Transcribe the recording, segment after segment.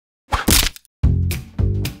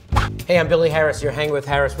Hey, I'm Billy Harris. You're hanging with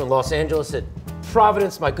Harris from Los Angeles at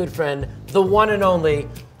Providence, my good friend, the one and only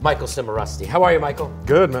Michael Cimarusti. How are you, Michael?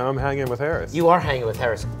 Good, man. I'm hanging with Harris. You are hanging with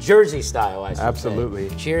Harris. Jersey style, I should Absolutely.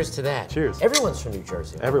 say. Cheers to that. Cheers. Everyone's from New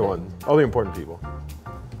Jersey. Everyone. All the important people.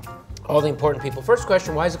 All the important people. First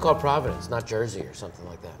question, why is it called Providence, not Jersey or something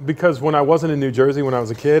like that? Because when I wasn't in New Jersey when I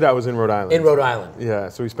was a kid, I was in Rhode Island. In Rhode Island. Yeah,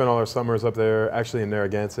 so we spent all our summers up there, actually in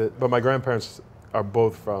Narragansett. But my grandparents are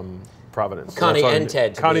both from Providence. Connie and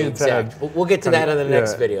Ted. Connie and Ted. We'll get to that in the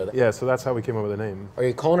next video. Yeah, so that's how we came up with the name. Are you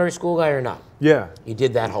a culinary school guy or not? Yeah. You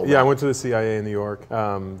did that whole Yeah, I went to the CIA in New York.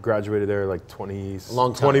 Graduated there like 20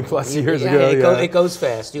 plus years ago. It goes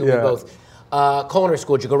fast. You and me both. Culinary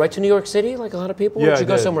school, did you go right to New York City like a lot of people? Or did you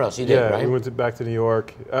go somewhere else? You did, right? We went back to New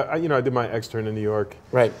York. I did my extern in New York.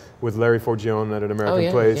 Right. With Larry Forgione at an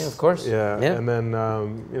American Place. Yeah, of course. Yeah. And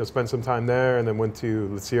then spent some time there, and then went to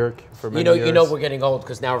Le Cirque for many years. You know we're getting old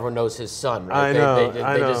because now everyone knows his son, right? I know.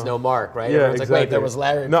 They just know Mark, right? Yeah, Everyone's exactly. like, wait, there was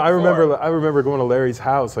Larry. No, I remember going to Larry's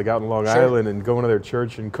house, like out in Long Island, and going to their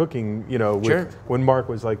church and cooking. When Mark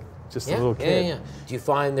was like just a little kid. Yeah. Do you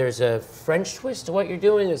find there's a French twist to what you're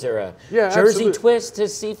doing? Is there a Jersey absolutely. twist to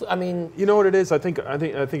seafood? I mean, you know what it is? I think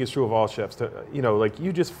it's true of all chefs. Like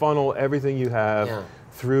you just funnel everything you have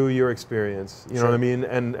through your experience. You know what I mean?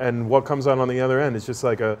 And what comes out on the other end is just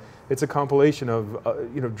like it's a compilation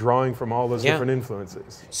of drawing from all those different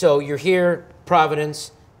influences. So you're here,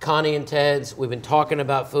 Providence. Connie and Ted's, we've been talking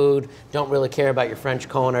about food, don't really care about your French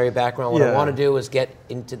culinary background. What I want to do is get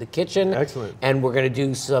into the kitchen. Excellent. And we're going to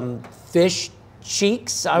do some fish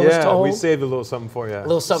cheeks, I was told. We saved a little something for you. A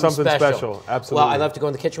little something special. Absolutely. Well, I'd love to go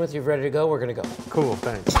in the kitchen with you. Ready to go? We're going to go. Cool,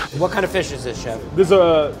 thanks. What kind of fish is this, Chef? This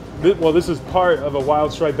is part of a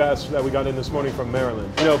wild striped bass that we got in this morning from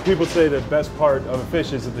Maryland. People say the best part of a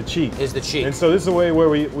fish is the cheek. Is the cheek. And so this is a way where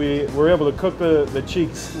we're able to cook the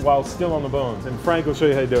cheeks while still on the bones. And Frank will show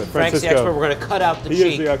you how to do it. Frank's the expert. We're going to cut out the cheek.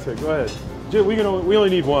 He is the expert. Go ahead. We only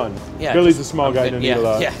need one. Yeah, Billy's a small guy, don't need a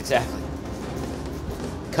lot. Yeah, exactly.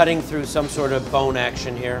 Cutting through some sort of bone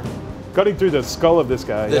action here. Cutting through the skull of this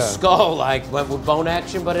guy. The skull, like went with bone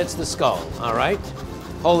action, but it's the skull. All right.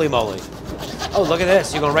 Holy moly. Oh, look at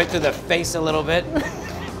this. You're going right through the face a little bit.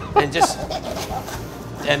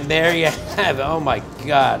 And there you have it. Oh my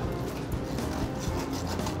God.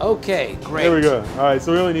 Okay, great. There we go. All right,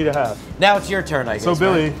 so we only need a half. Now it's your turn, I guess. So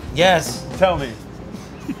Billy. Right? Yes. Tell me.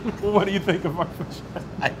 What do you think of our fish?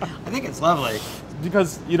 I think it's lovely.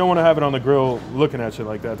 Because you don't want to have it on the grill looking at you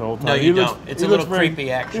like that the whole time. No, you don't. It's a little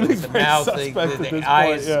creepy, actually. The mouth, the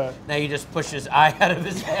eyes. Yeah. Now you just push his eye out of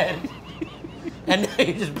his head. And now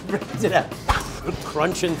you just brings it out.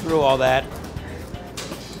 Crunching through all that.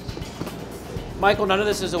 Michael, none of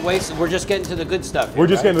this is a waste. We're just getting to the good stuff here, We're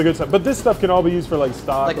just getting to the good stuff. But this stuff can all be used for like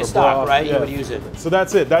stock. Like or a stock, broth. right? Yeah. You would use it. So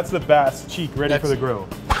that's it. That's the bass cheek ready for the grill.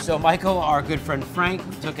 So Michael, our good friend Frank,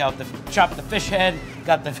 chopped the fish head,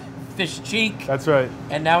 got the fish cheek. That's right.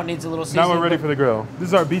 And now it needs a little seasoning. Now we're ready for the grill. This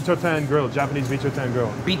is our bichotan grill, Japanese bichotan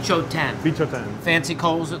grill. Bichotan. Bichotan. Fancy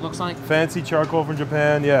coals, it looks like? Fancy charcoal from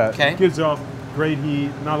Japan, yeah. Okay. Gives off great heat,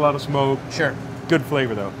 not a lot of smoke. Sure. Good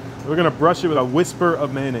flavor though. We're gonna brush it with a whisper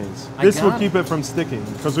of mayonnaise. This will keep it from sticking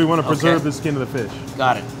because we want to preserve the skin of the fish.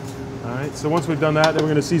 Got it. All right, so once we've done that, then we're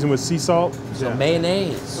gonna season with sea salt. So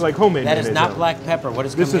mayonnaise. Like homemade mayonnaise. That is not black pepper. What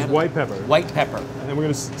is this? Is white pepper. White pepper. And then we're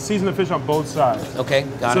gonna season the fish on both sides. Okay,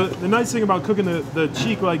 got it. So the nice thing about cooking the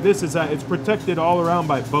cheek like this is that it's protected all around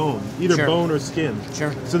by bone, either bone or skin.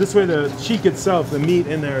 Sure. So this way the cheek itself, the meat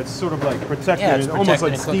in there, it's sort of like protected. Yeah, it's and almost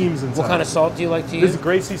like protected steams inside. What kind of salt do you like to use? This is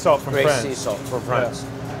gray sea salt from France. Gray sea salt from France.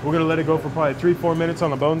 Yeah. We're gonna let it go for probably 3-4 minutes on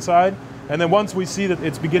the bone side. And then once we see that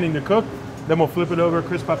it's beginning to cook, then we'll flip it over,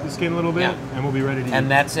 crisp up the skin a little bit, and we'll be ready to eat. And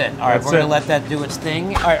that's it. All right, we're going to let that do its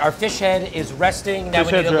thing. All right, our fish head is resting. Now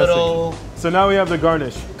we need a little... So now we have the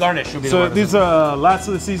garnish. Garnish would be So these are last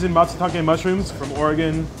of the season matsutake mushrooms from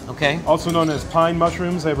Oregon. Okay. Also known as pine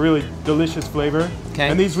mushrooms. They have really delicious flavor. Okay.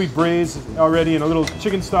 And these we braise already in a little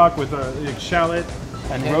chicken stock with shallot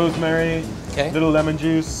and rosemary, little lemon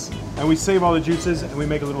juice. And we save all the juices and we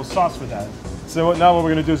make a little sauce with that. So now what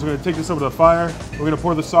we're gonna do is we're gonna take this over to the fire. We're gonna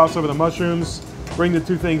pour the sauce over the mushrooms, bring the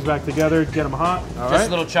two things back together, get them hot. All right. Just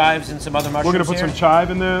little chives and some other mushrooms. We're gonna put some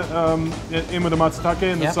chive in in with the matsutake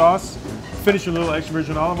and the sauce. Finish with a little extra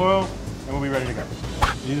virgin olive oil, and we'll be ready to go.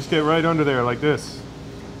 You just get right under there like this.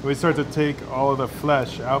 We start to take all of the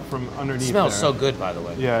flesh out from underneath. It smells so good, by the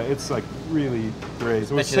way. Yeah, it's like really great.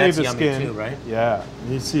 So we save the skin too, right? Yeah.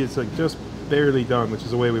 And you see, it's like just barely done, which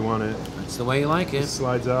is the way we want it. That's the way you like it. It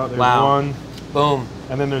slides out. There's one. Boom.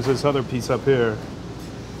 And then there's this other piece up here.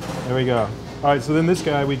 There we go. All right, so then this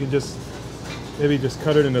guy, we can just maybe just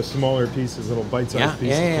cut it into smaller pieces, little bite-sized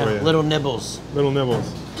pieces for you. Little nibbles. Little nibbles.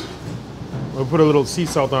 We'll put a little sea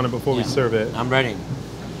salt on it before we serve it. I'm ready.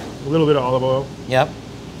 A little bit of olive oil. Yep.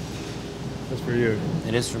 That's for you.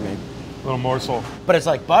 It is for me. A little morsel. But it's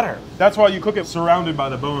like butter. That's why you cook it surrounded by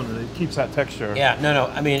the bone, and it keeps that texture. Yeah, no.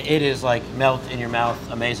 I mean, it is like melt in your mouth.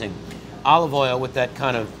 Amazing. Olive oil with that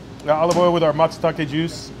kind of... Yeah, olive oil with our matsutake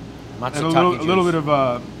juice. Matsutake and a little bit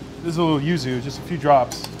of, this is a little yuzu, just a few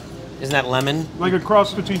drops. Isn't that lemon? Like a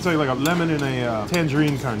cross between, say, like a lemon and a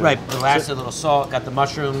tangerine kind of. Right, little acid, a little salt, got the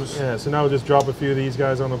mushrooms. Yeah, so now we'll just drop a few of these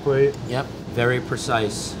guys on the plate. Yep, very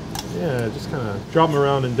precise. Yeah, just kind of drop them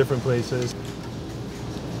around in different places.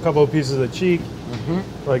 A couple of pieces of cheek,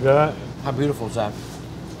 like that. How beautiful is that?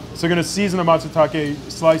 So we're going to season the matsutake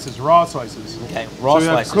slices, raw slices. Okay, raw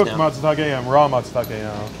slices. So we have cooked matsutake and raw matsutake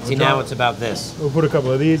now. See, now it's about this. We'll put a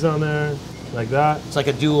couple of these on there, like that. It's like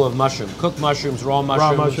a duo of mushroom. Cooked mushrooms, raw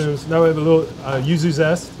mushrooms. Raw mushrooms. Now we have a little yuzu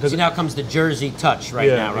zest. See, now comes the Jersey touch now, right?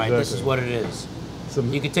 Exactly. This is what it is.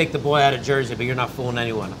 You could take the boy out of Jersey, but you're not fooling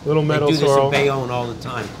anyone. Little metal They do swirl. this in Bayonne all the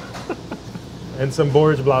time. And some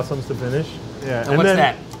borage blossoms to finish. Yeah. And what's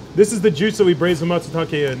that? This is the juice that we braised the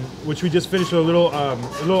matsutake in, which we just finished with a little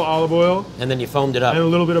olive oil. And then you foamed it up. And a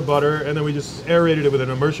little bit of butter, and then we just aerated it with an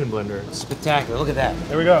immersion blender. Spectacular, look at that.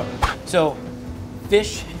 There we go. So,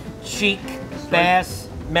 fish, cheek, bass,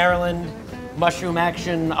 Maryland, mushroom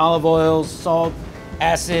action, olive oils, salt,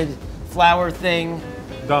 acid, flour thing.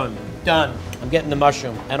 Done. Done. I'm getting the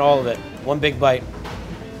mushroom and all of it. One big bite.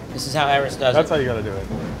 This is how Aris does it. That's how you gotta do it.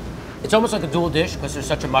 It's almost like a dual dish because there's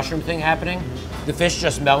such a mushroom thing happening. The fish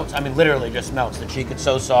just melts. I mean, literally just melts. The cheek is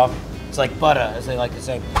so soft. It's like butter, as they like to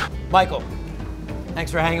say. Michael,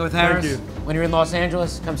 thanks for hanging with Harris. Thank you. When you're in Los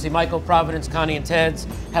Angeles, come see Michael, Providence, Connie, and Ted's.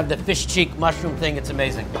 Have the fish cheek mushroom thing. It's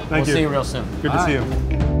amazing. We'll see you real soon. Good to see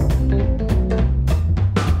you.